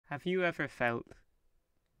Have you ever felt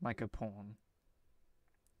like a pawn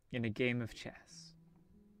in a game of chess?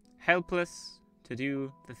 Helpless to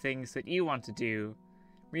do the things that you want to do,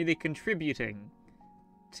 really contributing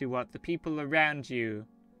to what the people around you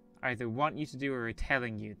either want you to do or are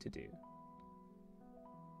telling you to do.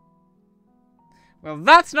 Well,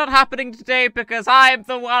 that's not happening today because I'm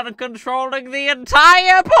the one controlling the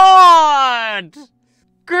entire board!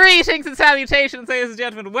 Greetings and salutations, ladies and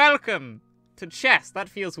gentlemen. Welcome to chess. That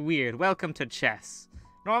feels weird. Welcome to chess.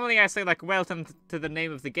 Normally I say, like, welcome to the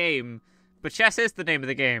name of the game, but chess is the name of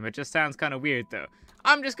the game. It just sounds kind of weird, though.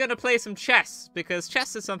 I'm just gonna play some chess, because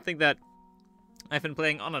chess is something that I've been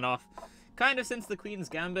playing on and off kind of since the Queen's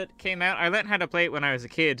Gambit came out. I learned how to play it when I was a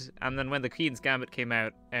kid, and then when the Queen's Gambit came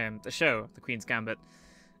out, the show, the Queen's Gambit,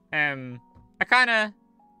 I kind of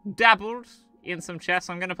dabbled in some chess.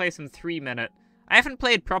 I'm gonna play some 3-minute. I haven't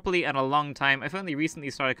played properly in a long time. I've only recently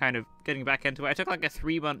started kind of getting back into it. I took like a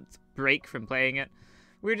 3-month break from playing it.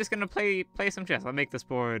 We're just gonna play some chess. I'll make this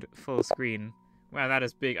board full screen. Wow, that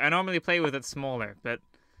is big. I normally play with it smaller, but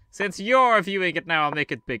since you're viewing it now, I'll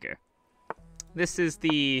make it bigger. This is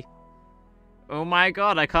the... Oh my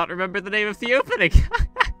god, I can't remember the name of the opening.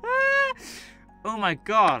 Oh my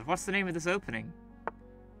god, what's the name of this opening?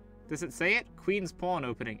 Does it say it? Queen's Pawn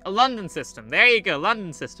opening. A London system. There you go,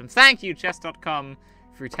 London system. Thank you, chess.com,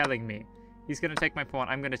 for telling me. He's going to take my pawn.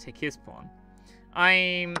 I'm going to take his pawn.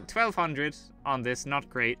 I'm 1200 on this. Not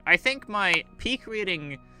great. I think my peak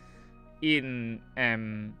rating in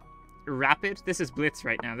Rapid... This is Blitz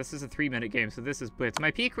right now. This is a 3-minute game, so this is Blitz.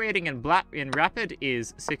 My peak rating in Rapid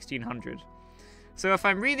is 1600. So if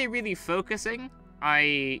I'm really, really focusing,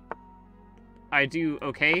 I do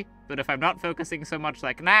okay. But if I'm not focusing so much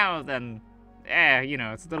like now, then, you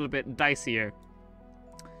know, it's a little bit dicier.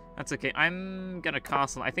 That's okay. I'm gonna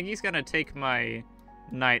castle. I think he's gonna take my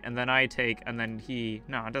knight, and then I take, and then he...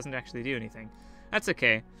 No, it doesn't actually do anything. That's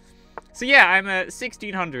okay. So yeah, I'm at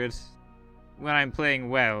 1600 when I'm playing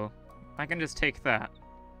well. I can just take that.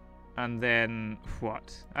 And then,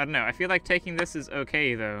 what? I don't know. I feel like taking this is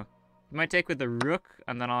okay, though. I might take with the rook,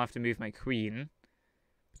 and then I'll have to move my queen.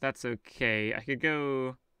 But that's okay. I could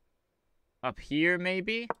go... up here,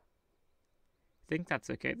 maybe? I think that's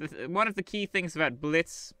okay. One of the key things about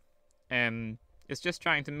Blitz is just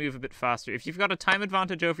trying to move a bit faster. If you've got a time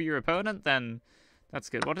advantage over your opponent, then that's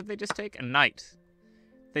good. What did they just take? A knight.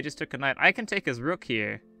 They just took a knight. I can take his rook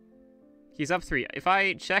here. He's up 3. If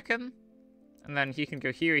I check him, and then he can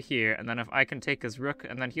go here, and then if I can take his rook,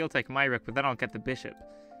 and then he'll take my rook, but then I'll get the bishop.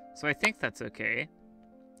 So I think that's okay.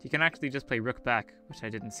 He can actually just play rook back, which I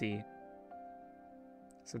didn't see.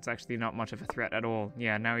 So it's actually not much of a threat at all.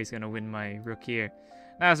 Yeah, now he's going to win my rook here.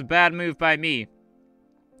 That was a bad move by me.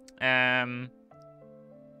 I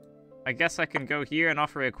guess I can go here and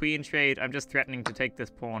offer a queen trade. I'm just threatening to take this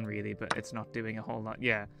pawn, really, but it's not doing a whole lot.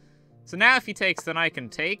 Yeah. So now if he takes, then I can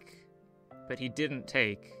take. But he didn't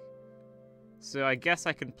take. So I guess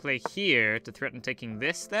I can play here to threaten taking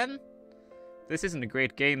this, then? This isn't a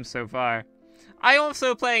great game so far. I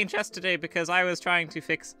also playing chess today because I was trying to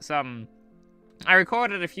fix some... I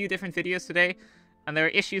recorded a few different videos today, and there are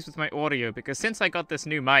issues with my audio, because since I got this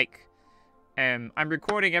new mic, I'm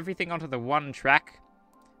recording everything onto the one track,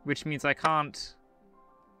 which means I can't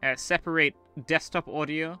separate desktop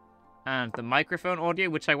audio and the microphone audio,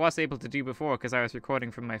 which I was able to do before because I was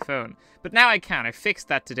recording from my phone. But now I can. I fixed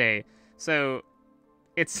that today. So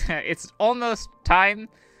it's almost time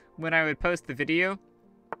when I would post the video,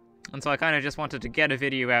 and so I kind of just wanted to get a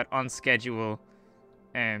video out on schedule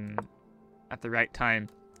at the right time.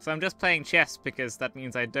 So I'm just playing chess because that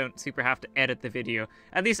means I don't super have to edit the video.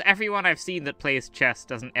 At least everyone I've seen that plays chess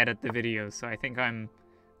doesn't edit the videos, so I think I'm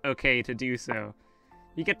okay to do so.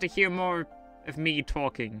 You get to hear more of me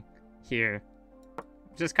talking here.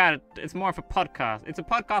 Just kind of, it's more of a podcast. It's a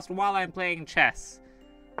podcast while I'm playing chess.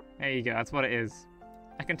 There you go, that's what it is.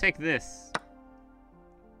 I can take this.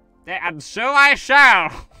 And so I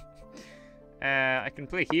shall! I can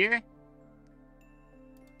play here.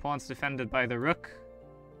 Pawn's defended by the rook.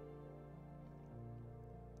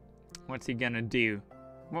 What's he gonna do?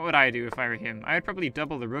 What would I do if I were him? I would probably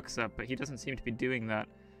double the rooks up, but he doesn't seem to be doing that.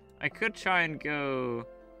 I could try and go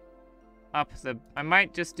up the... I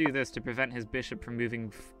might just do this to prevent his bishop from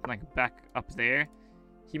moving, like, back up there.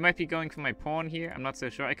 He might be going for my pawn here. I'm not so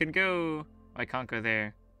sure. I can go... I can't go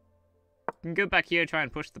there. I can go back here, try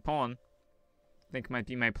and push the pawn. I think might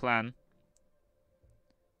be my plan.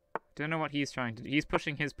 Don't know what he's trying to do. He's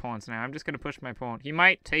pushing his pawns now. I'm just going to push my pawn. He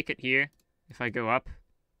might take it here if I go up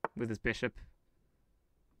with his bishop.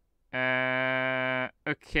 Okay.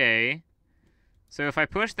 So if I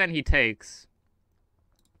push, then he takes.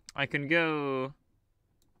 I can go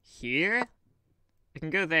here. I can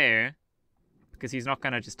go there, because he's not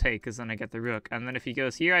going to just take, because then I get the rook. And then if he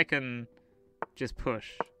goes here, I can just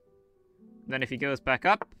push. Then if he goes back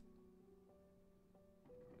up...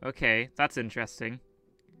 Okay, that's interesting.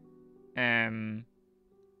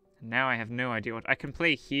 Now I have no idea what... I can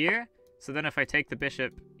play here, so then if I take the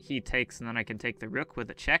bishop, he takes, and then I can take the rook with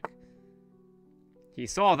a check. He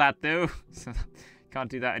saw that, though, so can't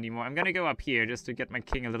do that anymore. I'm going to go up here, just to get my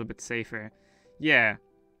king a little bit safer. Yeah,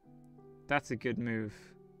 that's a good move.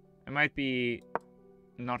 It might be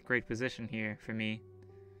not great position here for me.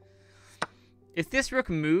 If this rook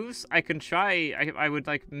moves, I can try... I would,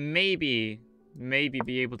 like, maybe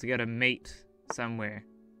be able to get a mate somewhere.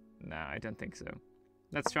 No, I don't think so.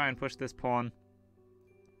 Let's try and push this pawn.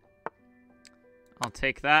 I'll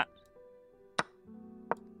take that.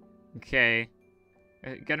 Okay.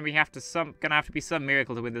 Gonna have to be some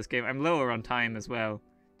miracle to win this game. I'm lower on time as well.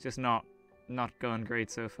 Just not going great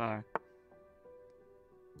so far.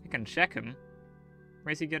 I can check him.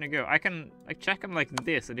 Where's he gonna go? I can check him like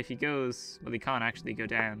this, and if he goes... Well, he can't actually go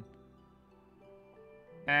down.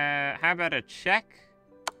 How about a check?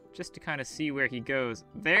 Just to kind of see where he goes.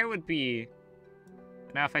 There would be...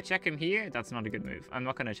 Now, if I check him here, that's not a good move. I'm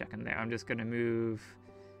not gonna check him there. I'm just gonna move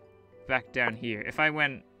back down here. If I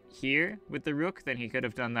went here with the rook, then he could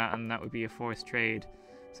have done that, and that would be a forced trade.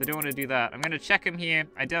 So I don't want to do that. I'm gonna check him here.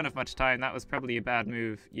 I don't have much time. That was probably a bad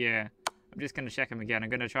move. Yeah. I'm just going to check him again. I'm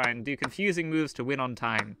going to try and do confusing moves to win on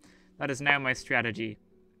time. That is now my strategy.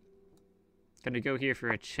 Going to go here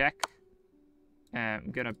for a check. I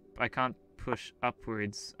can't push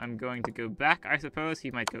upwards. I'm going to go back, I suppose. He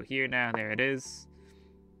might go here now. There it is.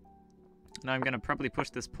 Now I'm going to probably push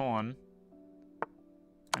this pawn.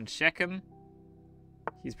 And check him.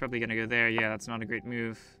 He's probably going to go there. Yeah, that's not a great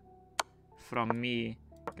move from me.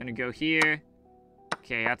 Going to go here.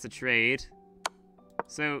 Okay, that's a trade.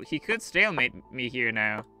 So, he could stalemate me here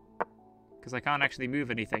now. Because I can't actually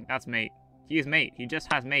move anything. That's mate. He is mate. He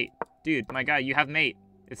just has mate. Dude, my guy, you have mate.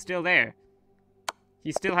 It's still there.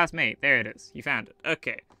 He still has mate. There it is. You found it.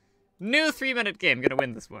 Okay. New 3-minute game. Gonna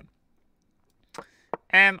win this one.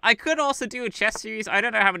 I could also do a chess series. I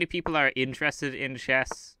don't know how many people are interested in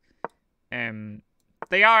chess.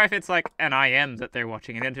 They are if it's like an IM that they're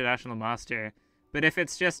watching, an international master. But if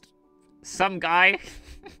it's just some guy...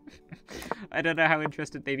 I don't know how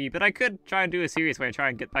interested they'd be, but I could try and do a series where I try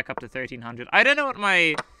and get back up to 1300. I don't know what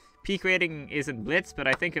my peak rating is in Blitz, but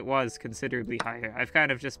I think it was considerably higher. I've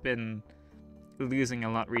kind of just been losing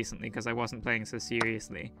a lot recently because I wasn't playing so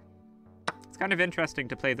seriously. It's kind of interesting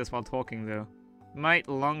to play this while talking, though. Might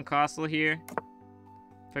long castle here.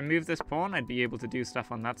 If I move this pawn, I'd be able to do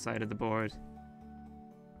stuff on that side of the board.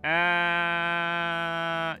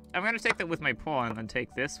 I'm going to take that with my pawn and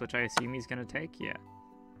take this, which I assume he's going to take. Yeah.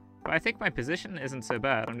 But I think my position isn't so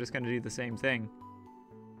bad. I'm just going to do the same thing.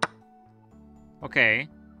 Okay.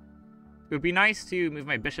 It would be nice to move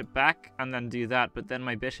my bishop back and then do that, but then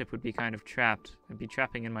my bishop would be kind of trapped. I'd be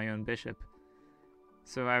trapping in my own bishop.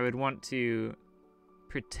 So I would want to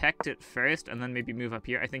protect it first and then maybe move up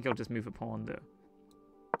here. I think I'll just move a pawn, though.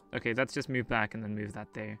 Okay, let's just move back and then move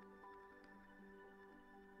that there.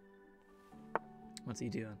 What's he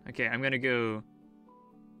doing? Okay, I'm going to go...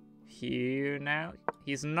 here now.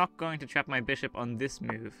 He's not going to trap my bishop on this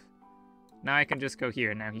move. Now I can just go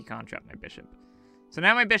here. Now he can't trap my bishop. So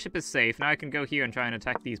now my bishop is safe. Now I can go here and try and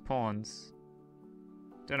attack these pawns.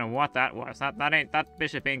 Don't know what that was. That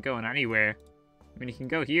bishop ain't going anywhere. I mean, he can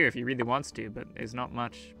go here if he really wants to, but there's not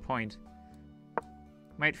much point.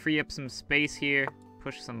 Might free up some space here.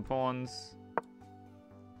 Push some pawns.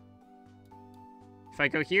 If I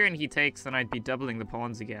go here and he takes, then I'd be doubling the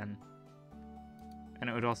pawns again. And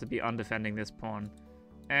it would also be undefending this pawn.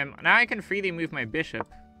 Now I can freely move my bishop.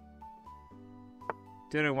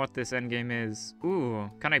 Don't know what this endgame is. Ooh,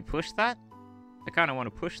 can I push that? I kind of want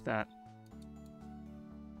to push that.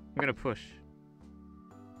 I'm going to push.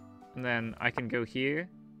 And then I can go here.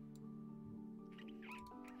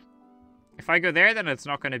 If I go there, then it's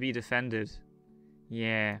not going to be defended.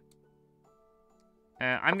 Yeah.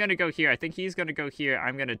 I'm going to go here. I think he's going to go here.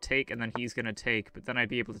 I'm going to take, and then he's going to take. But then I'd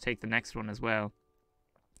be able to take the next one as well.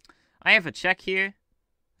 I have a check here.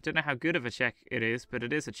 I don't know how good of a check it is, but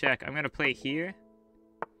it is a check. I'm going to play here.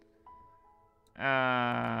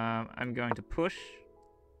 I'm going to push.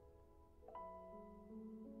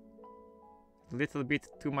 A little bit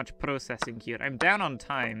too much processing here. I'm down on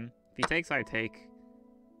time. If he takes, I take.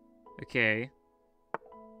 Okay.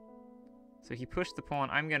 So he pushed the pawn.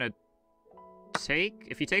 I'm going to take.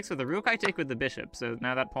 If he takes with the rook, I take with the bishop. So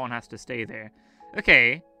now that pawn has to stay there.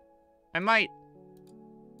 Okay. I might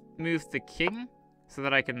move the king so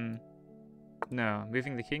that I can No,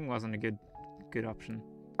 moving the king wasn't a good option.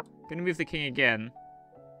 Gonna move the king again.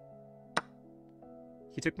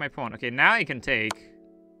 He took my pawn. Okay, now he can take.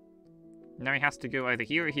 Now he has to go either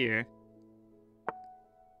here or here.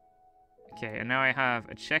 Okay, and now I have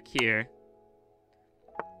a check here.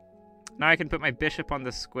 Now I can put my bishop on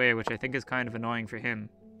the square, which I think is kind of annoying for him.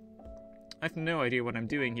 I have no idea what I'm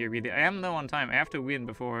doing here, really. I am low on time. I have to win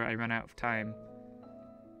before I run out of time.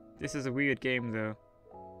 This is a weird game, though.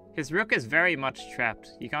 His rook is very much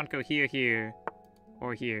trapped. He can't go here, here,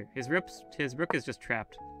 or here. His rook is just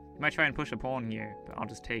trapped. He might try and push a pawn here, but I'll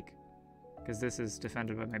just take. Because this is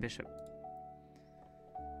defended by my bishop.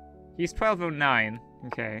 He's 1209.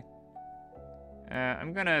 Okay.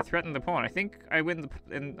 I'm gonna threaten the pawn. I think I win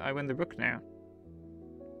the rook now.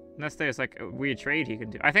 Unless there's like a weird trade he can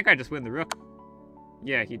do. I think I just win the rook.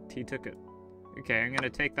 Yeah, he took it. Okay, I'm gonna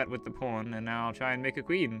take that with the pawn, and now I'll try and make a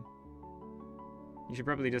queen. You should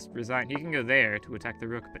probably just resign. He can go there to attack the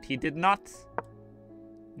rook, but he did not.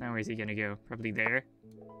 Now where's he gonna go? Probably there.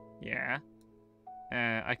 Yeah.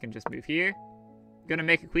 I can just move here. Gonna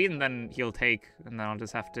make a queen, and then he'll take, and then I'll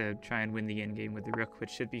just have to try and win the endgame with the rook, which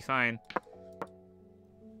should be fine.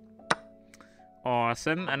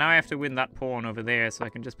 Awesome. And now I have to win that pawn over there, so I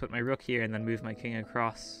can just put my rook here and then move my king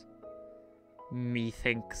across.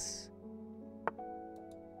 Methinks.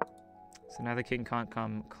 So now the king can't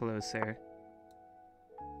come closer.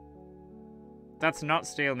 That's not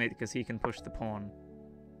stalemate because he can push the pawn.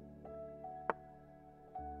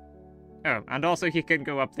 Oh, and also he can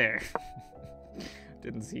go up there.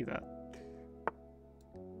 Didn't see that.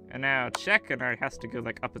 And now check, and now he has to go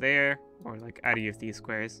like up there, or like any of these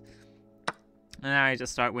squares. And now I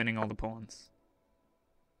just start winning all the pawns.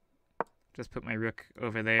 Just put my rook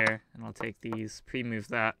over there, and I'll take these, pre-move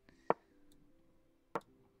that.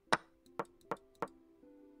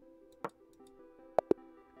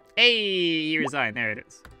 Hey, he resigned. There it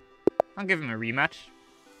is. I'll give him a rematch.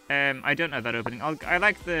 I don't know that opening. I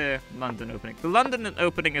like the London opening. The London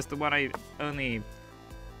opening is the one I only...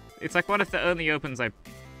 It's like one of the only openings I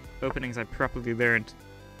properly learned,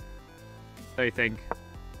 I think.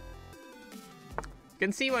 You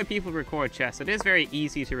can see why people record chess. It is very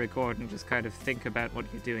easy to record and just kind of think about what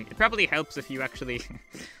you're doing. It probably helps if you actually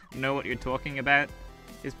know what you're talking about.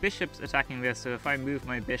 His bishop's attacking this, so if I move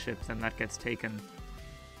my bishop, then that gets taken.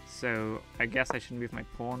 So I guess I should move my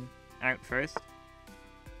pawn out first.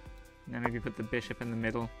 And then maybe put the bishop in the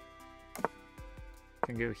middle.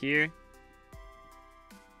 Can go here.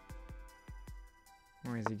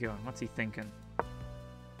 Where is he going? What's he thinking?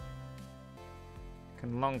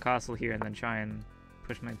 Can long castle here and then try and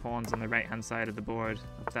push my pawns on the right hand side of the board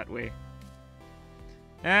up that way.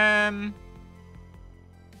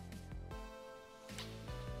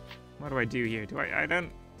 What do I do here? I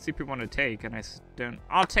don't super want to take, and I don't...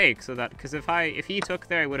 I'll take, so that... Because if he took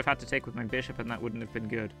there, I would have had to take with my bishop, and that wouldn't have been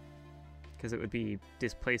good. Because it would be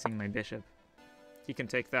displacing my bishop. He can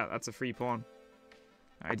take that. That's a free pawn.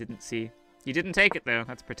 I didn't see. He didn't take it, though.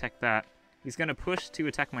 Let's protect that. He's going to push to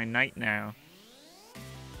attack my knight now.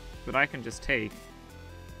 But I can just take.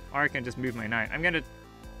 Or I can just move my knight. I'm going to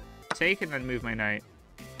take and then move my knight.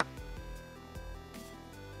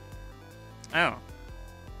 Oh.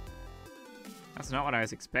 That's not what I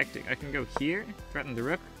was expecting. I can go here, threaten the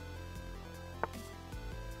rook.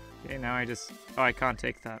 Okay, now I just... Oh, I can't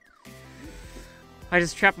take that. I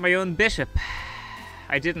just trapped my own bishop.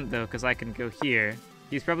 I didn't, though, because I can go here.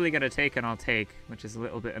 He's probably going to take and I'll take, which is a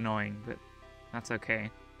little bit annoying, but that's okay.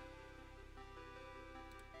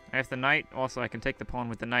 I have the knight. Also, I can take the pawn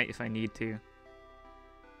with the knight if I need to.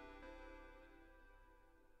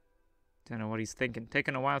 Don't know what he's thinking.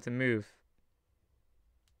 Taking a while to move.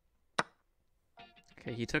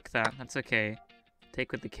 Okay, he took that. That's okay.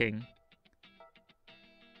 Take with the king.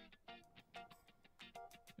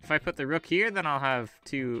 If I put the rook here, then I'll have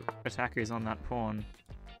two attackers on that pawn.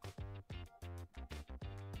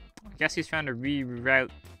 I guess he's trying to reroute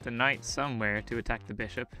the knight somewhere to attack the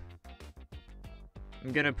bishop.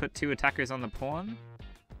 I'm gonna put two attackers on the pawn.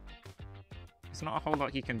 There's not a whole lot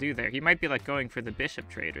he can do there. He might be like going for the bishop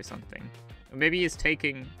trade or something. Or maybe he's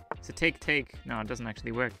taking... It's a take. No, it doesn't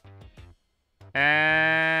actually work.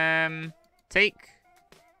 Take.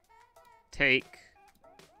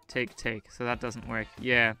 So that doesn't work.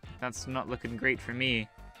 Yeah, that's not looking great for me.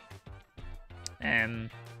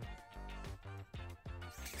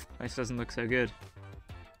 This doesn't look so good.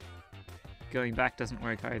 Going back doesn't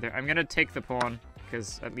work either. I'm gonna take the pawn,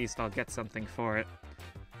 because at least I'll get something for it.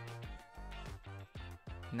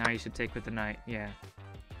 Now you should take with the knight, yeah.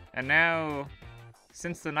 And now,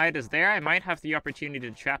 since the knight is there, I might have the opportunity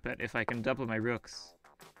to trap it if I can double my rooks.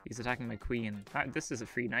 He's attacking my queen. This is a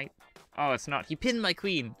free knight. Oh, it's not. He pinned my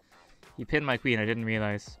queen. He pinned my queen. I didn't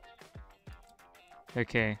realize.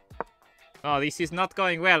 Okay. Oh, this is not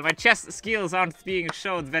going well. My chess skills aren't being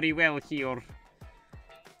showed very well here.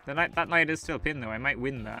 That knight is still pinned, though. I might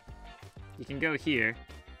win that. You can go here.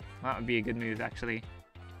 That would be a good move, actually.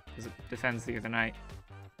 Because it defends the other knight.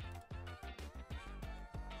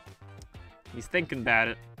 He's thinking about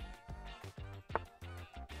it.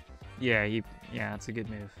 Yeah, that's a good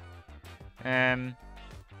move.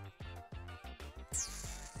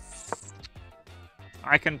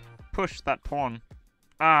 I can push that pawn.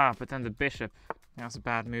 Ah, but then the bishop. That was a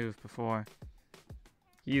bad move before.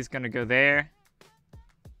 He's gonna go there.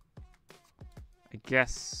 I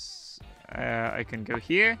guess I can go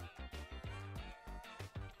here.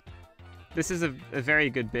 This is a very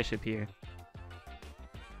good bishop here.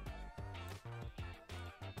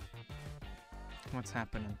 What's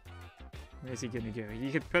happening? Where's he gonna go?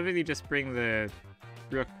 He could probably just bring the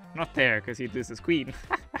rook. Not there, because he'd lose his queen.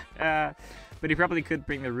 But he probably could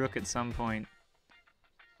bring the rook at some point.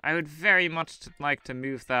 I would very much like to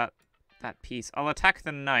move that piece. I'll attack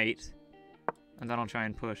the knight, and then I'll try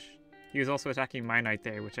and push. He was also attacking my knight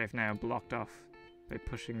there, which I've now blocked off by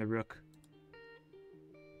pushing the rook.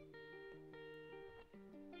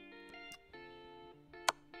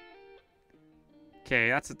 Okay,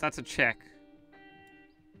 that's a check.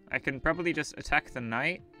 I can probably just attack the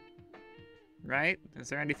knight, right? Is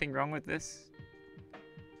there anything wrong with this?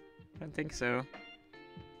 I don't think so.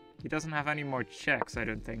 He doesn't have any more checks, I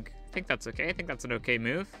don't think. I think that's okay. I think that's an okay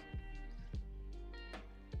move.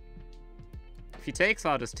 If he takes,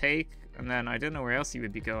 I'll just take, and then I don't know where else he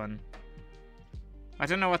would be going. I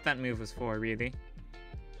don't know what that move was for, really.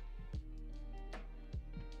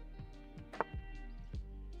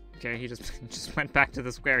 Okay, he just went back to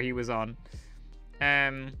the square he was on.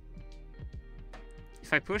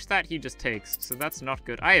 If I push that, he just takes, so that's not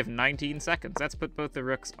good. I have 19 seconds. Let's put both the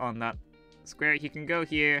rooks on that square. He can go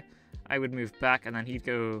here. I would move back, and then he'd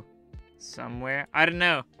go somewhere. I don't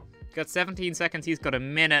know. Got 17 seconds. He's got a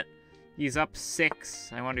minute. He's up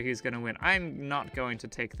 6. I wonder who's going to win. I'm not going to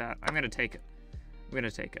take that. I'm going to take it. I'm going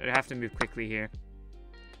to take it. I have to move quickly here.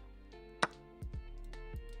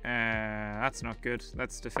 That's not good.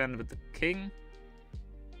 Let's defend with the king.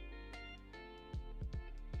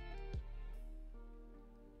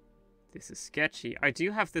 This is sketchy. I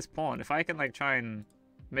do have this pawn. If I can, like, try and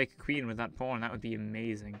make a queen with that pawn, that would be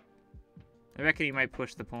amazing. I reckon he might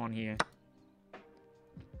push the pawn here.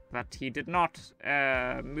 But he did not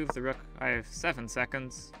move the rook. I have 7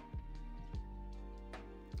 seconds.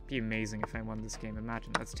 It'd be amazing if I won this game.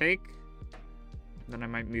 Imagine. Let's take. Then I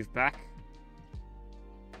might move back.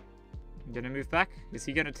 I'm gonna move back. Is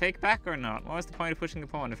he gonna take back or not? What was the point of pushing the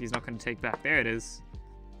pawn if he's not gonna take back? There it is.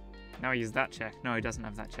 Now he uses that check. No, he doesn't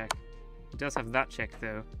have that check. He does have that check,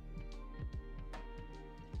 though.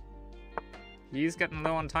 He's getting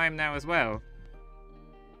low on time now as well.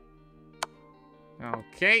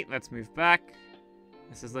 Okay, let's move back.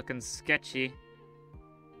 This is looking sketchy.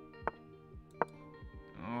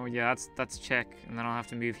 Oh yeah, that's check, and then I'll have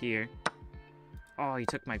to move here. Oh, he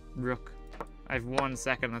took my rook. I have 1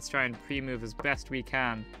 second. Let's try and pre-move as best we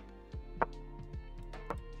can.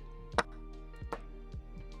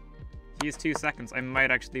 He has 2 seconds. I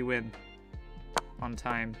might actually win on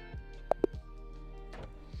time.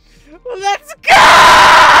 Let's go!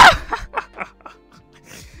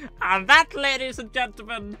 And that, ladies and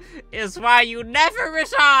gentlemen, is why you never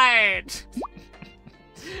retired.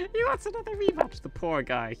 He wants another rematch, the poor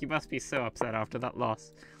guy. He must be so upset after that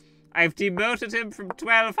loss. I've demoted him from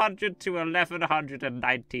 1200 to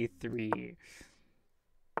 1193.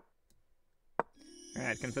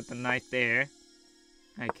 Alright, can put the knight there.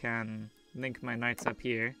 I can link my knights up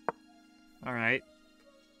here. Alright.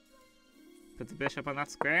 Put the bishop on that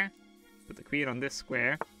square. Put the queen on this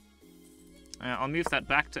square. I'll move that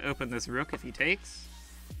back to open this rook if he takes.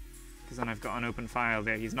 Because then I've got an open file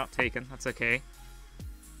there. He's not taken. That's okay.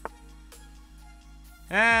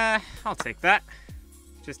 I'll take that.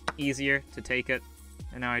 Just easier to take it.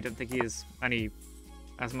 And now I don't think he has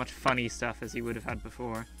as much funny stuff as he would have had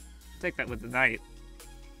before. Take that with the knight.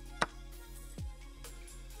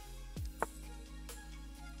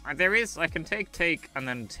 There is, I can take, and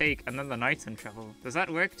then the knight's in trouble. Does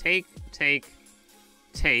that work? Take.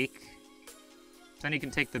 Then he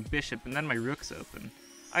can take the bishop, and then my rook's open.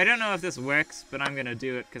 I don't know if this works, but I'm gonna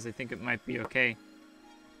do it because I think it might be okay.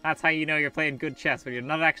 That's how you know you're playing good chess, when you're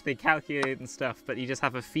not actually calculating stuff, but you just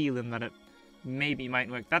have a feeling that it maybe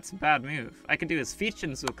might work. That's a bad move. I can do his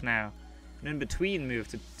Fiechenzug now, an in-between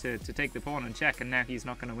move to take the pawn and check, and now he's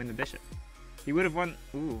not gonna win the bishop. He would have won.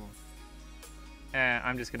 Ooh.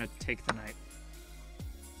 I'm just gonna take the knight.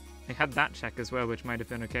 I had that check as well, which might have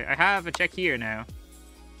been okay. I have a check here now.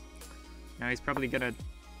 Now he's probably gonna...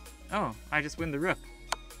 Oh, I just win the rook.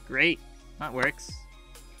 Great. That works.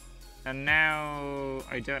 And now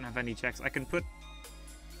I don't have any checks. I can put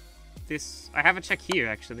this... I have a check here,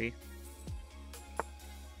 actually.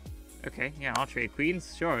 Okay, yeah, I'll trade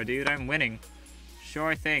queens. Sure, dude, I'm winning.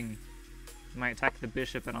 Sure thing. I might attack the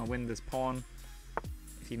bishop and I'll win this pawn.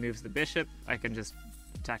 If he moves the bishop, I can just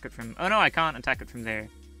attack it from... Oh no, I can't attack it from there.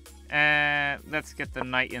 Let's get the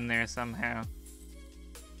knight in there somehow.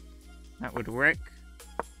 That would work.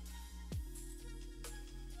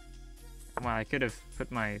 Well, I could have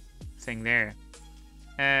put my thing there.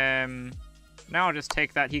 Now I'll just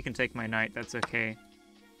take that. He can take my knight. That's okay.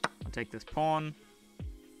 I'll take this pawn.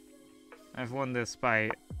 I've won this by...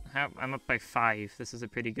 I'm up by 5. This is a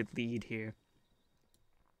pretty good lead here.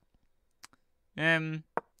 I'll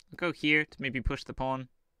go here to maybe push the pawn.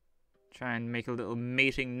 Try and make a little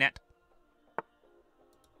mating net.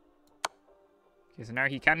 Okay, so now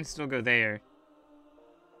he can still go there.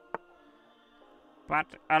 But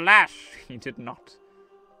alas, he did not.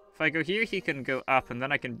 If I go here, he can go up, and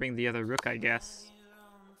then I can bring the other rook, I guess.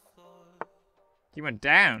 He went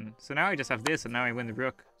down, so now I just have this, and now I win the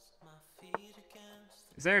rook.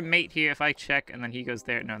 Is there a mate here if I check, and then he goes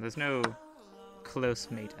there? No, there's no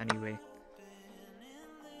close mate anyway.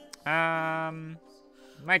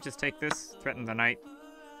 Might just take this, threaten the knight.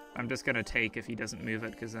 I'm just gonna take if he doesn't move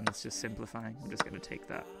it, because then it's just simplifying. I'm just gonna take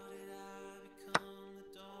that.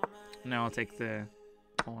 Now I'll take the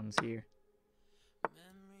pawns here.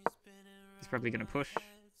 He's probably gonna push.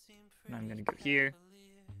 And I'm gonna go here.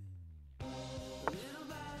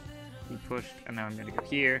 He pushed, and now I'm gonna go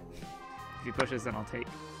here. If he pushes, then I'll take.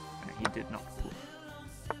 He did not push.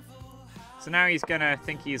 So now he's gonna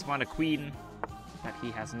think he's won a queen, but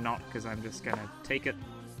he has not, because I'm just gonna take it.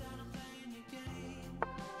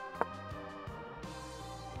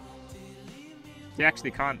 He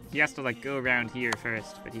actually can't. He has to like go around here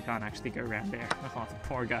first, but he can't actually go around there. Oh, the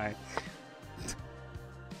poor guy.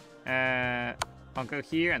 I'll go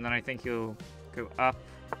here, and then I think he'll go up.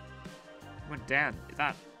 Went down.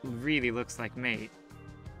 That really looks like mate.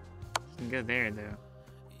 He can go there though.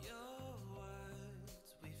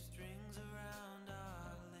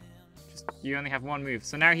 Just, you only have one move,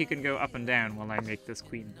 so now he can go up and down while I make this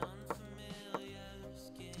queen.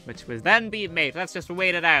 Which was then be mate. Let's just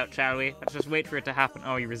wait it out, shall we? Let's just wait for it to happen.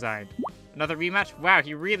 Oh, he resigned. Another rematch? Wow,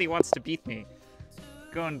 he really wants to beat me.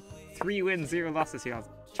 Going 3 wins, 0 losses here. I'll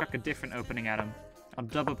chuck a different opening at him. I'll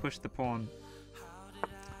double push the pawn.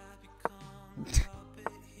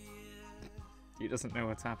 He doesn't know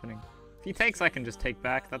what's happening. If he takes, I can just take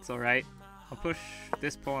back. That's alright. I'll push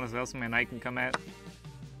this pawn as well so my knight can come out.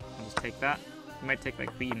 I'll just take that. He might take my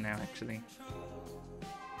queen now, actually.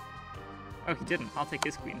 Oh, he didn't. I'll take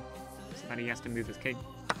his queen. So that he has to move his king.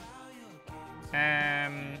 I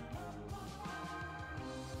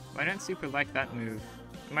don't super like that move.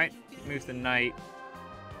 I might move the knight.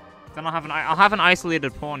 Then I'll have an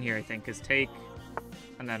isolated pawn here, I think, because take,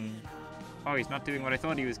 and then... Oh, he's not doing what I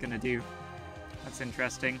thought he was going to do. That's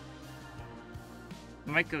interesting. I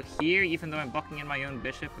might go here, even though I'm blocking in my own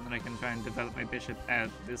bishop, and then I can try and develop my bishop out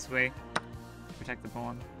this way. Protect the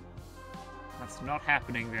pawn. That's not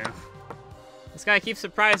happening, though. This guy keeps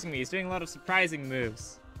surprising me. He's doing a lot of surprising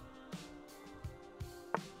moves.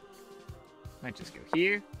 Might just go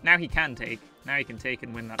here. Now he can take. Now he can take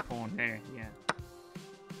and win that pawn there. Yeah.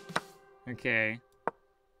 Okay.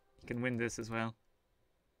 He can win this as well.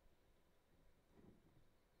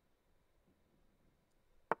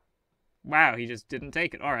 Wow, he just didn't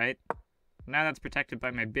take it. Alright. Now that's protected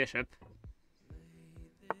by my bishop.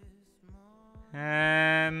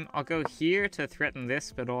 I'll go here to threaten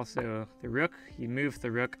this, but also the rook. He moved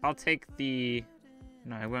the rook. I'll take the...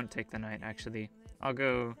 No, I won't take the knight, actually. I'll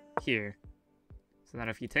go here. So that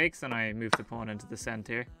if he takes, then I move the pawn into the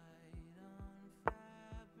center.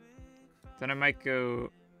 Then I might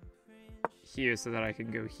go here so that I can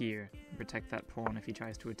go here and protect that pawn if he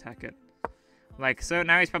tries to attack it. Like, so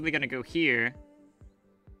now he's probably going to go here.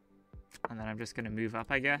 And then I'm just going to move up,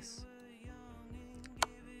 I guess.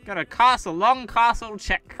 Got a castle, long castle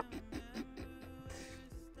check.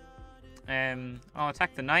 I'll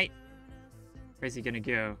attack the knight. Where's he gonna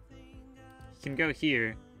go? He can go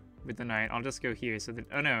here with the knight. I'll just go here so that...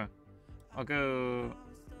 Oh no. I'll go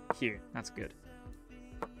here. That's good.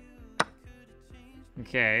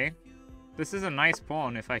 Okay. This is a nice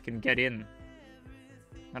pawn if I can get in.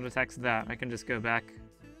 That attacks that. I can just go back.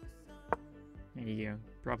 There you go.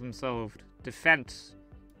 Problem solved. Defense.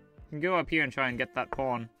 I can go up here and try and get that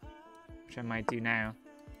pawn, which I might do now.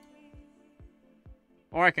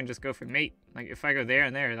 Or I can just go for mate. Like, if I go there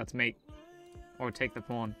and there, that's mate. Or take the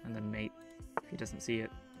pawn, and then mate, if he doesn't see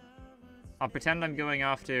it. I'll pretend I'm going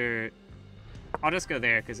after... I'll just go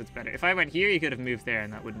there, because it's better. If I went here, he could have moved there,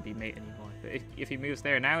 and that wouldn't be mate anymore. But if he moves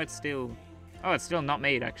there, now it's still... Oh, it's still not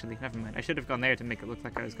mate, actually. Never mind. I should have gone there to make it look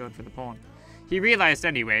like I was going for the pawn. He realized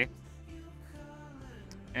anyway.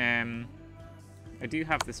 I do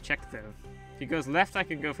have this check, though. If he goes left, I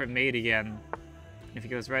can go for mate again. If he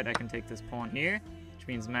goes right, I can take this pawn here, which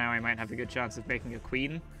means now I might have a good chance of making a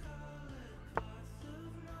queen.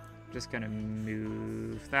 Just gonna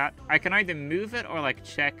move that. I can either move it or like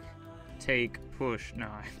check, take, push. No,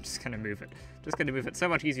 I'm just gonna move it. Just gonna move it. So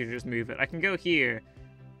much easier to just move it. I can go here,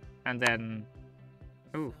 and then...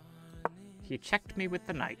 Oh, he checked me with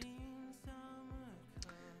the knight.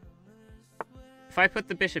 If I put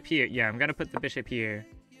the bishop here, yeah, I'm gonna put the bishop here.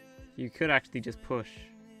 You could actually just push.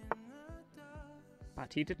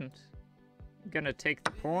 But he didn't. I'm gonna take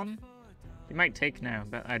the pawn. He might take now,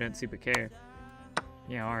 but I don't super care.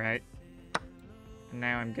 Yeah, alright. And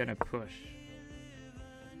now I'm gonna push.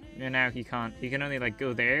 And now he can't. He can only like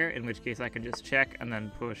go there, in which case I can just check and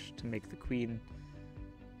then push to make the queen.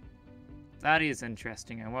 That is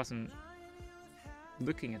interesting. I wasn't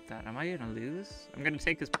looking at that. Am I gonna lose? I'm gonna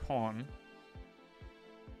take his pawn.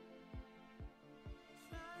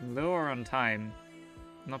 Lower on time.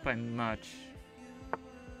 Not by much.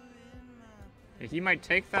 Yeah, he might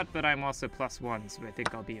take that, but I'm also +1, so I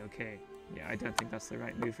think I'll be okay. Yeah, I don't think that's the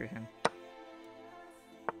right move for him.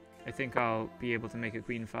 I think I'll be able to make a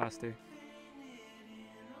queen faster.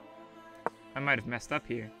 I might have messed up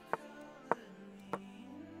here.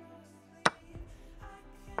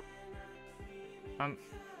 I'm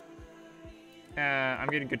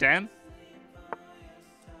gonna go down.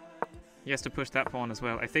 He has to push that pawn as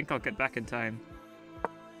well. I think I'll get back in time.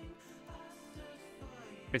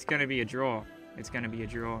 It's gonna be a draw. It's gonna be a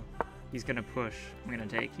draw. He's gonna push. I'm gonna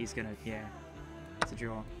take. He's gonna... Yeah. It's a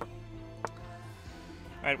draw.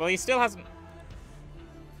 Alright, well, he still hasn't...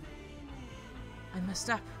 I messed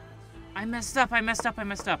up. I messed up. I messed up. I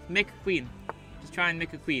messed up. Make a queen. Just try and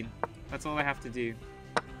make a queen. That's all I have to do.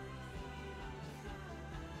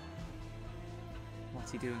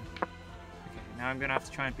 What's he doing? Okay, now I'm gonna have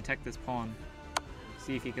to try and protect this pawn.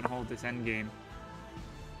 See if he can hold this endgame.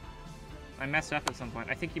 I messed up at some point.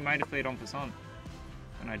 I think he might have played en passant.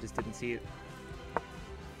 And I just didn't see it.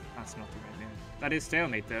 That's not the right move. That is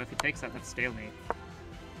stalemate, though. If he takes that, that's stalemate.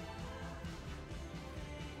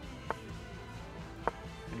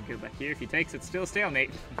 Gonna go back here. If he takes it, still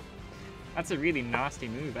stalemate. That's a really nasty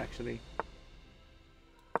move, actually.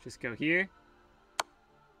 Just go here.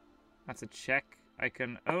 That's a check. I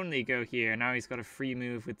can only go here. Now he's got a free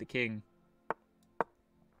move with the king.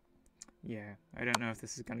 Yeah, I don't know if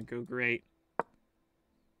this is gonna go great.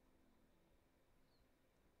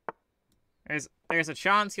 There's a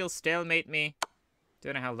chance he'll stalemate me.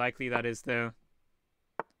 Don't know how likely that is, though.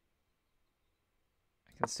 I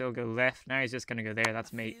can still go left. Now he's just gonna go there.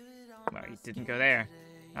 That's mate. Well, he didn't go there.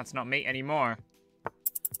 That's not mate anymore.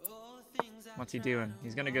 What's he doing?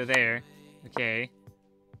 He's gonna go there. Okay.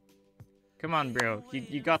 Come on, bro.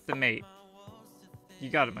 You got the mate. You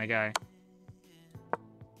got it, my guy.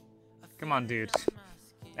 Come on, dude.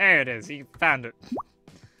 There it is. He found it.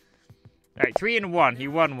 Alright, 3 and 1. He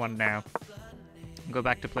won one now. I'll go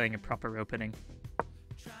back to playing a proper opening.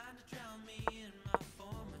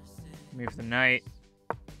 Move the knight.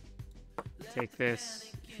 Take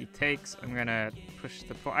this. If he takes, I'm gonna push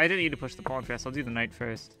the pawn. I didn't need to push the pawn first. I'll do the knight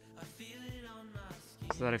first.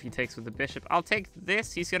 So that if he takes with the bishop, I'll take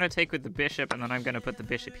this. He's gonna take with the bishop, and then I'm gonna put the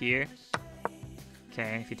bishop here.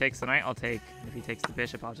 Okay, if he takes the knight, I'll take. If he takes the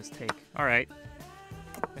bishop, I'll just take. Alright.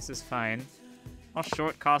 This is fine. I'll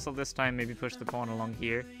short castle this time, maybe push the pawn along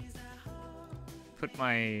here. Put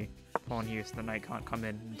my pawn here so the knight can't come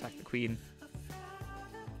in and attack the queen.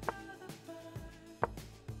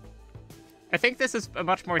 I think this is a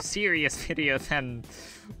much more serious video than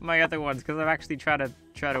my other ones, because I'm actually trying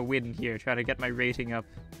to win here, try to get my rating up.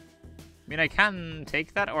 I mean, I can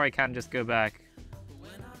take that, or I can just go back.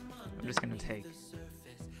 I'm just gonna take.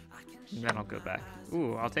 And then I'll go back.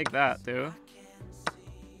 Ooh, I'll take that, though.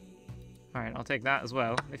 Alright, I'll take that as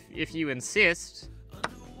well. If you insist.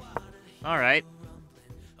 Alright.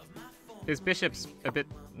 His bishop's a bit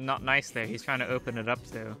not nice there. He's trying to open it up,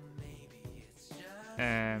 though.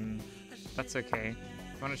 That's okay.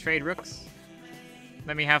 Want to trade rooks?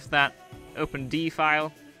 Let me have that open D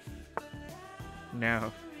file.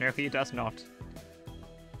 No. No, he does not.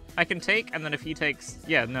 I can take, and then if he takes...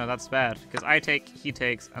 Yeah, no, that's bad. Because I take, he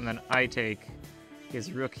takes, and then I take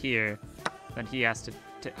his rook here. Then he has to...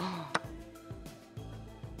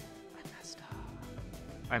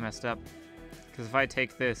 I messed up. Because if I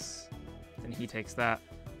take this, then he takes that.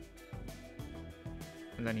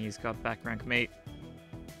 And then he's got back rank mate.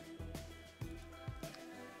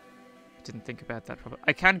 Didn't think about that probably.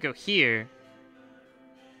 I can go here.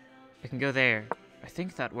 I can go there. I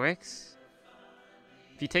think that works.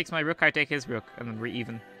 If he takes my rook, I take his rook, and then we're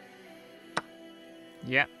even.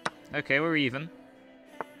 Yeah. Okay, we're even.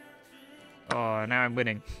 Oh, now I'm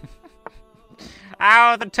winning.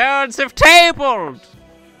 Ow, the toads have tabled!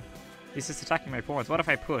 He's just attacking my pawns. What if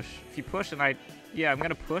I push? If you push and I... Yeah, I'm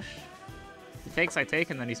gonna push. If he takes, I take,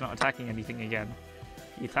 and then he's not attacking anything again.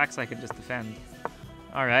 If he attacks, I can just defend.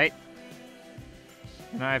 Alright.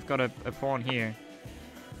 Now I've got a pawn here.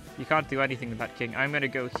 You can't do anything with that king. I'm gonna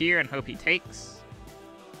go here and hope he takes.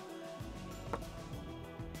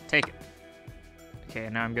 Take it. Okay,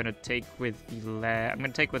 now I'm gonna take with the left. I'm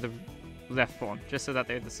gonna take with the left pawn, just so that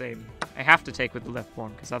they're the same. I have to take with the left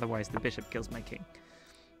pawn, because otherwise the bishop kills my king.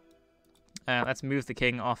 Let's move the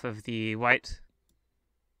king off of the white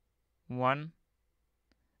one.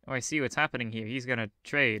 Oh, I see what's happening here. He's gonna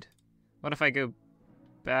trade. What if I go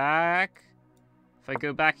back? If I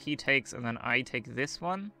go back, he takes, and then I take this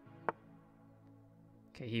one.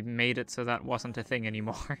 Okay, he made it so that wasn't a thing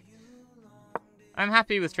anymore. I'm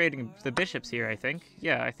happy with trading the bishops here, I think.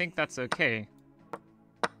 Yeah, I think that's okay.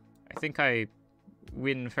 I think I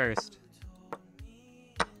win first.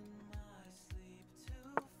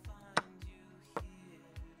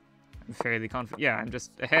 I'm fairly confident. Yeah, I'm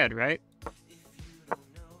just ahead, right?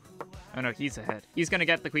 Oh no, he's ahead. He's gonna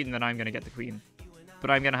get the queen, and then I'm gonna get the queen.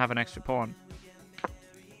 But I'm gonna have an extra pawn.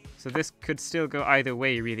 So this could still go either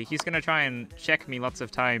way, really. He's gonna try and check me lots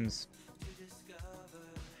of times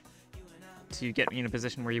to get me in a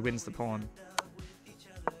position where he wins the pawn.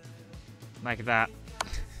 Like that.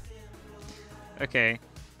 Okay.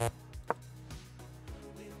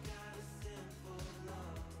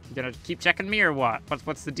 You gonna keep checking me or what?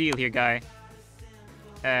 What's the deal here, guy?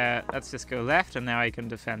 Let's just go left, and now I can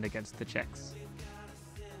defend against the checks.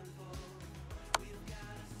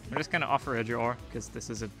 I'm just gonna offer a draw, because this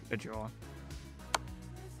is a draw.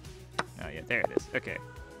 Oh yeah, there it is. Okay.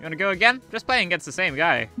 You wanna go again? Just playing against the same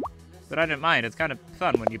guy. But I don't mind. It's kind of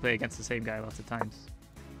fun when you play against the same guy lots of times.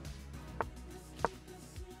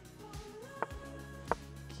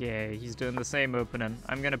 Okay, he's doing the same opening.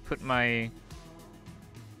 I'm gonna put my...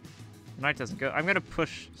 Knight doesn't go. I'm gonna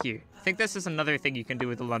push here. I think this is another thing you can do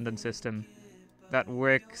with the London system that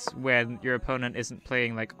works when your opponent isn't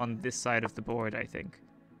playing like on this side of the board, I think.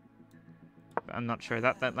 But I'm not sure.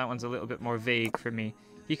 That one's a little bit more vague for me.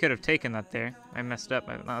 He could have taken that there. I messed up.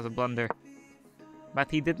 That was a blunder.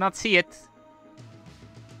 But he did not see it.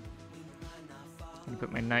 I'm gonna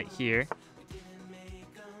put my knight here.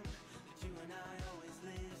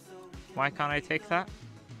 Why can't I take that?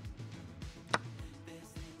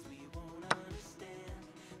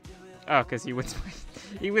 Oh, because he wins my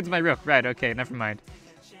he wins my rook. Right, okay, never mind.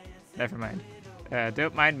 Never mind.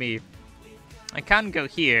 Don't mind me. I can go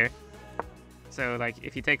here. So, like,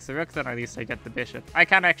 if he takes the rook, then at least I get the bishop. I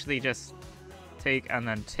can actually just take and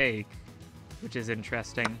then take, which is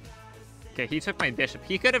interesting. Okay, he took my bishop.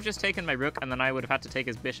 He could have just taken my rook, and then I would have had to take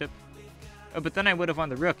his bishop. Oh, but then I would have won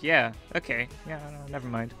the rook. Yeah, okay. Yeah, no, never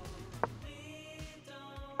mind.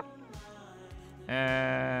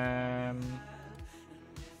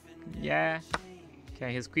 Yeah.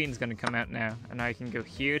 Okay, his queen's gonna come out now, and I can go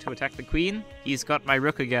here to attack the queen. He's got my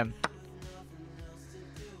rook again.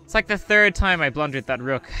 It's like the third time I blundered that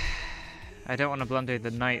rook. I don't want to blunder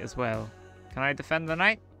the knight as well. Can I defend the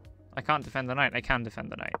knight? I can't defend the knight. I can defend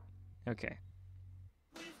the knight. Okay.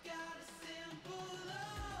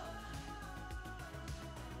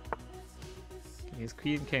 His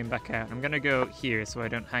queen came back out. I'm gonna go here so I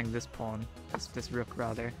don't hang this pawn. This rook,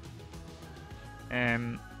 rather.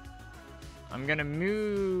 I'm gonna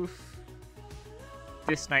move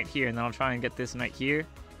this knight here, and then I'll try and get this knight here,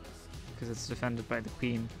 because it's defended by the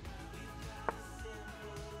queen.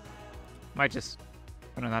 Might just...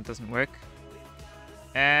 Oh no, that doesn't work.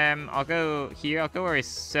 I'll go here. I'll go where I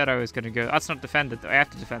said I was gonna go. That's not defended, though. I have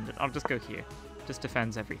to defend it. I'll just go here. Just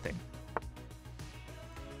defends everything.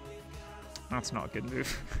 That's not a good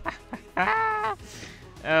move.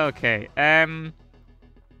 Okay.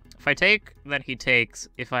 If I take, then he takes.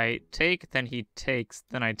 If I take, then he takes.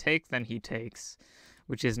 Then I take, then he takes.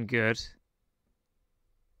 Which isn't good.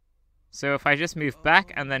 So if I just move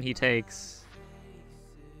back, and then he takes...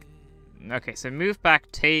 Okay, so move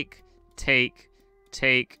back, take, take,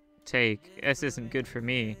 take, take. This isn't good for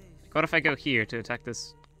me. What if I go here to attack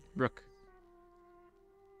this rook?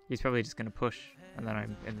 He's probably just going to push, and then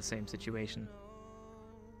I'm in the same situation.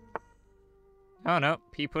 Oh no,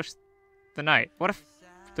 he pushed the knight. What if...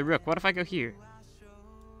 The rook, what if I go here?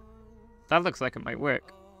 That looks like it might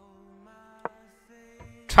work.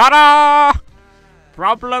 Ta-da!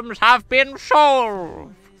 Problems have been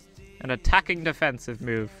solved! An attacking defensive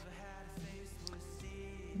move.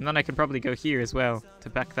 And then I can probably go here as well to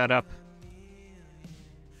back that up.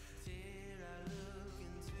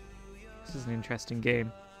 This is an interesting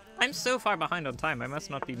game. I'm so far behind on time. I must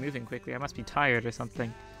not be moving quickly. I must be tired or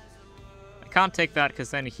something. I can't take that because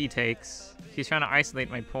then he takes. He's trying to isolate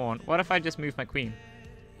my pawn. What if I just move my queen?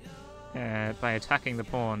 By attacking the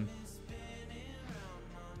pawn.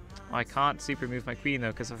 Oh, I can't super move my queen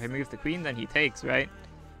though, because if I move the queen, then he takes, right?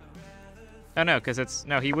 Oh no, because it's...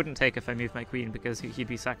 No, he wouldn't take if I move my queen, because he'd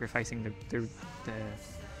be sacrificing the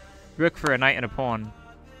rook for a knight and a pawn.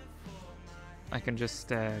 I can just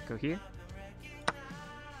go here.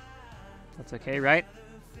 That's okay, right?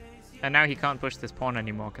 And now he can't push this pawn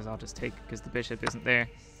anymore, because I'll just take, because the bishop isn't there.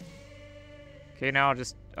 Okay, now I'll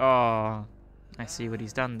just... Oh, I see what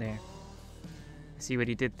he's done there. I see what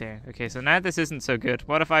he did there. Okay, so now this isn't so good.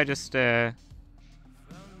 What if I just chuck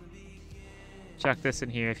this in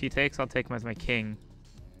here? If he takes, I'll take him as my king.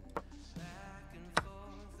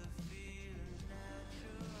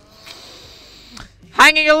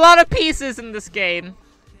 Hanging a lot of pieces in this game.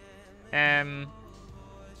 Yeah,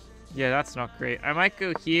 that's not great. I might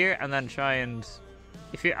go here and then try and...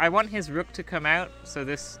 I want his rook to come out, so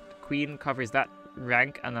this queen covers that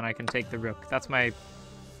rank, and then I can take the rook. That's my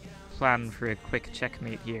plan for a quick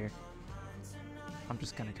checkmate here. I'm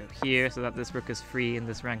just gonna go here so that this rook is free and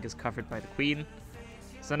this rank is covered by the queen.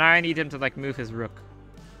 So now I need him to like move his rook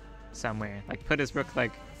somewhere. Like put his rook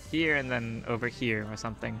like here and then over here or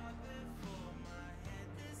something.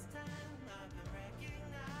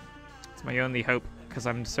 It's my only hope, because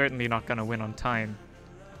I'm certainly not gonna win on time.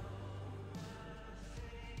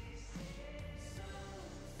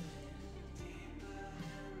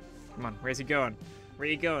 Come on, where's he going? Where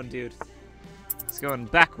are you going, dude? He's going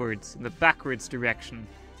backwards, in the backwards direction.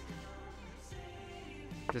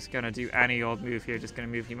 Just gonna do any old move here. Just gonna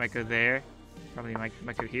move. He might go there. Probably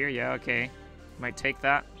might go here. Yeah, okay. Might take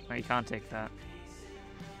that. No, you can't take that.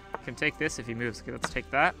 Can take this if he moves. Okay, let's take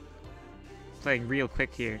that. Playing real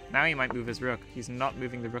quick here. Now he might move his rook. He's not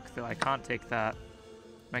moving the rook though. I can't take that.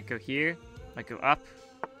 Might go here. Might go up.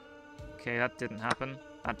 Okay, that didn't happen.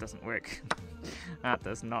 That doesn't work. That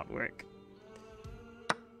does not work.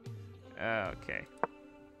 Okay.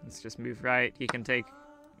 Let's just move right. He can take...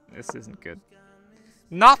 This isn't good.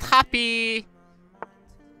 Not happy!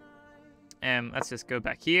 Let's just go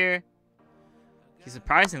back here. He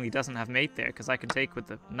surprisingly doesn't have mate there, because I can take with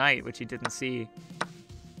the knight, which he didn't see.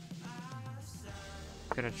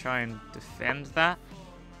 Gonna try and defend that.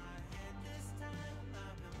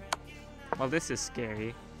 Well, this is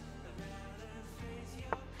scary.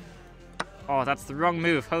 Oh, that's the wrong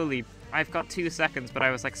move. Holy... I've got 2 seconds, but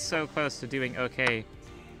I was like so close to doing okay.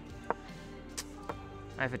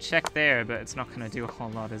 I have a check there, but it's not going to do a whole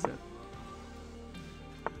lot, is it?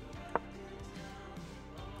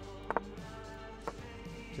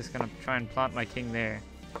 Just going to try and plant my king there.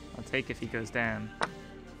 I'll take if he goes down.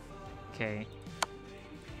 Okay.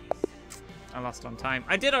 I lost on time.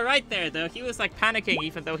 I did alright there, though. He was like panicking,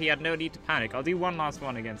 even though he had no need to panic. I'll do one last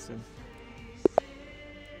one against him.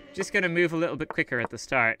 Just gonna move a little bit quicker at the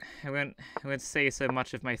start. I won't say so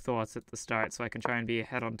much of my thoughts at the start, so I can try and be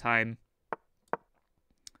ahead on time.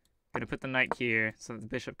 Gonna put the knight here so that the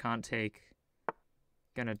bishop can't take.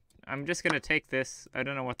 I'm just gonna take this. I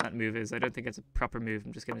don't know what that move is. I don't think it's a proper move.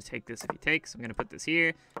 I'm just gonna take this if he takes. I'm gonna put this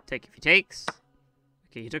here. Take if he takes.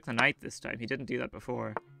 Okay, he took the knight this time. He didn't do that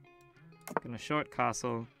before. Gonna short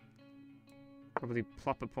castle. Probably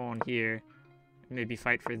plop a pawn here. Maybe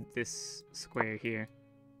fight for this square here.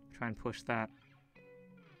 Try and push that.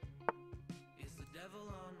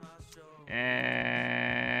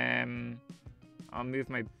 I'll move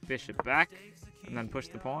my bishop back and then push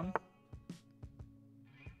the pawn.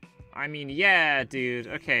 I mean, yeah, dude.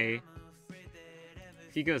 Okay.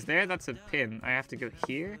 If he goes there, that's a pin. I have to go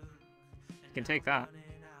here. You can take that.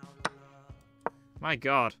 My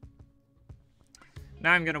god.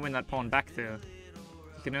 Now I'm going to win that pawn back, though.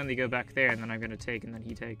 You can only go back there, and then I'm going to take, and then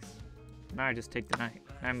he takes. Now I just take the knight.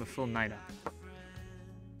 I'm a full knight up.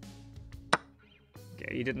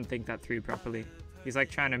 Okay, he didn't think that through properly. He's like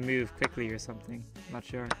trying to move quickly or something. I'm not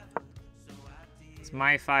sure. It's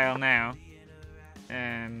my file now.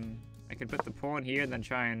 I could put the pawn here and then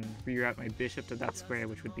try and reroute my bishop to that square,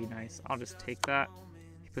 which would be nice. I'll just take that.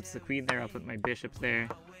 He puts the queen there, I'll put my bishop there.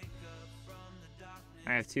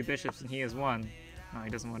 I have 2 bishops and he has 1. No, he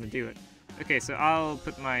doesn't want to do it. Okay, so I'll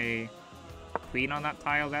put my queen on that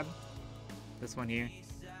tile then. This one here.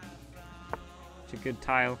 It's a good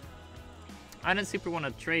tile. I don't super want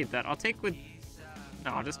to trade that. I'll take with...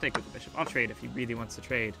 No, I'll just take with the bishop. I'll trade if he really wants to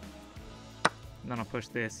trade. And then I'll push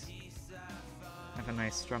this. Have a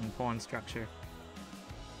nice strong pawn structure.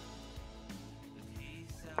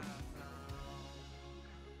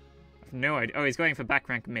 No idea. Oh, he's going for back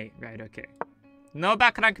rank mate. Right, okay. No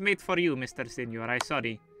back rank mate for you, Mr. Senior. I'm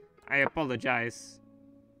sorry. I apologize.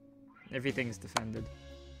 Everything's defended.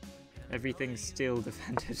 Everything's still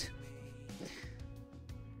defended.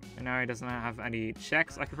 And now he doesn't have any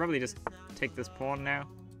checks. I could probably just take this pawn now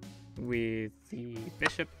with the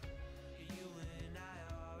bishop.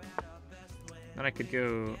 Then I could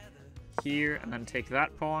go here and then take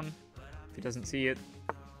that pawn if he doesn't see it.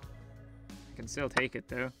 I can still take it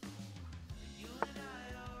though.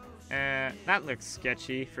 That looks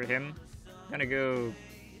sketchy for him. I'm gonna go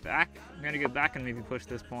back. I'm gonna go back and maybe push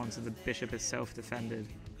this pawn so the bishop is self-defended.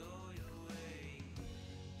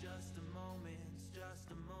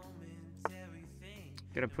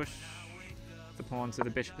 Gonna push the pawn so the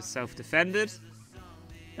bishop is self-defended.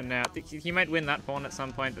 And now he might win that pawn at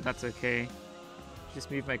some point, but that's okay. Just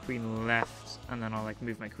move my queen left, and then I'll like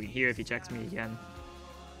move my queen here if he checks me again.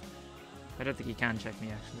 I don't think he can check me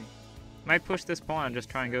actually. Might push this pawn and just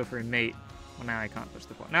try and go for a mate. Well, now I can't push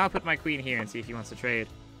the pawn. Now I'll put my queen here and see if he wants to trade.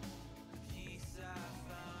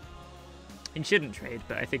 He shouldn't trade,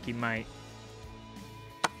 but I think he might.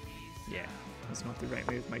 Yeah, that's not the right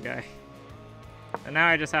move, my guy. And now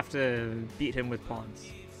I just have to beat him with pawns.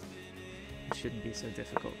 It shouldn't be so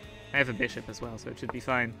difficult. I have a bishop as well, so it should be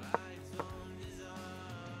fine.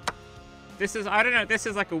 This is, I don't know, this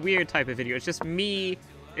is like a weird type of video. It's just me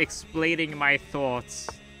explaining my thoughts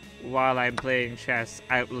while I'm playing chess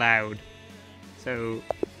out loud. So,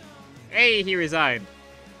 hey, he resigned.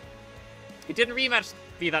 He didn't rematch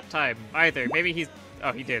me that time either. Maybe he's,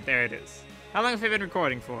 oh, he did, there it is. How long have I been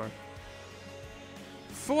recording for?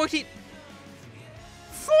 42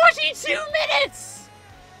 minutes!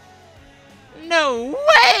 No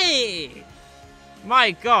way!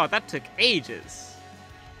 My god, that took ages.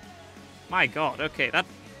 My god, okay, that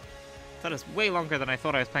is way longer than I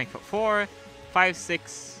thought I was playing for. 4, 5,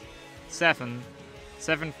 6, 7,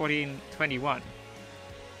 7, 14, 21.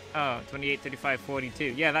 Oh, 28, 35, 42.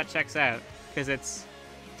 Yeah, that checks out, because it's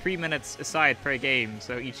 3 minutes aside per game,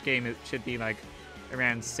 so each game it should be like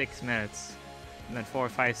around 6 minutes. And then 4,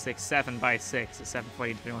 5, 6, 7 by 6 is 7,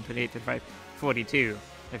 14, 21, 28, 35, 42.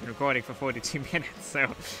 I've been recording for 42 minutes,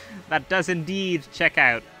 so that does indeed check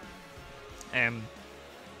out.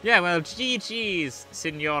 Yeah, well, GG's,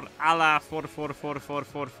 Senor Ala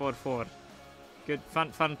 44444444. Good,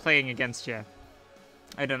 fun playing against you.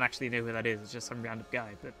 I don't actually know who that is, it's just some random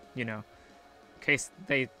guy, but, you know, in case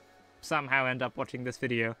they somehow end up watching this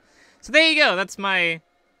video. So there you go, that's my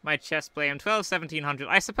chess play. I'm 12, 1700.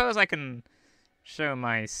 I suppose I can show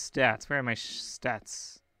my stats. Where are my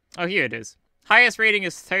stats? Oh, here it is. Highest rating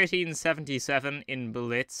is 1377 in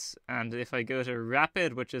Blitz, and if I go to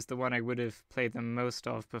Rapid, which is the one I would have played the most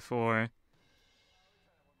of before,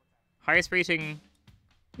 highest rating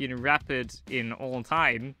in Rapid in all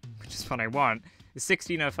time, which is what I want, is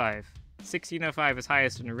 1605. 1605 is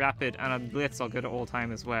highest in Rapid, and on Blitz I'll go to all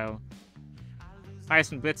time as well.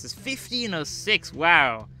 Highest in Blitz is 1506,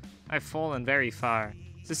 wow! I've fallen very far.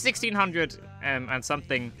 So 1600 and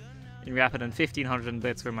something in Rapid and 1500 in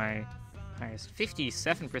Blitz were my highest.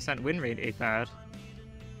 57% win rate, ain't bad.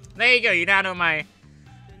 There you go, you now know my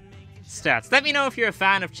stats. Let me know if you're a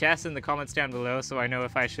fan of chess in the comments down below so I know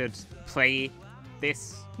if I should play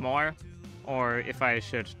this more or if I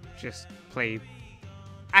should just play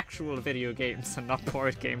actual video games and not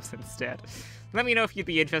board games instead. Let me know if you'd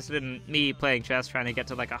be interested in me playing chess, trying to get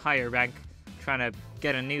to like a higher rank, trying to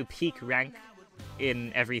get a new peak rank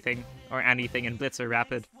in everything or anything in Blitz or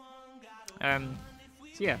Rapid.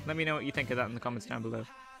 So yeah, let me know what you think of that in the comments down below.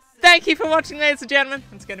 Thank you for watching, ladies and gentlemen.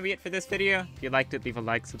 That's going to be it for this video. If you liked it, leave a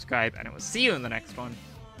like, subscribe, and I will see you in the next one.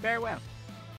 Farewell.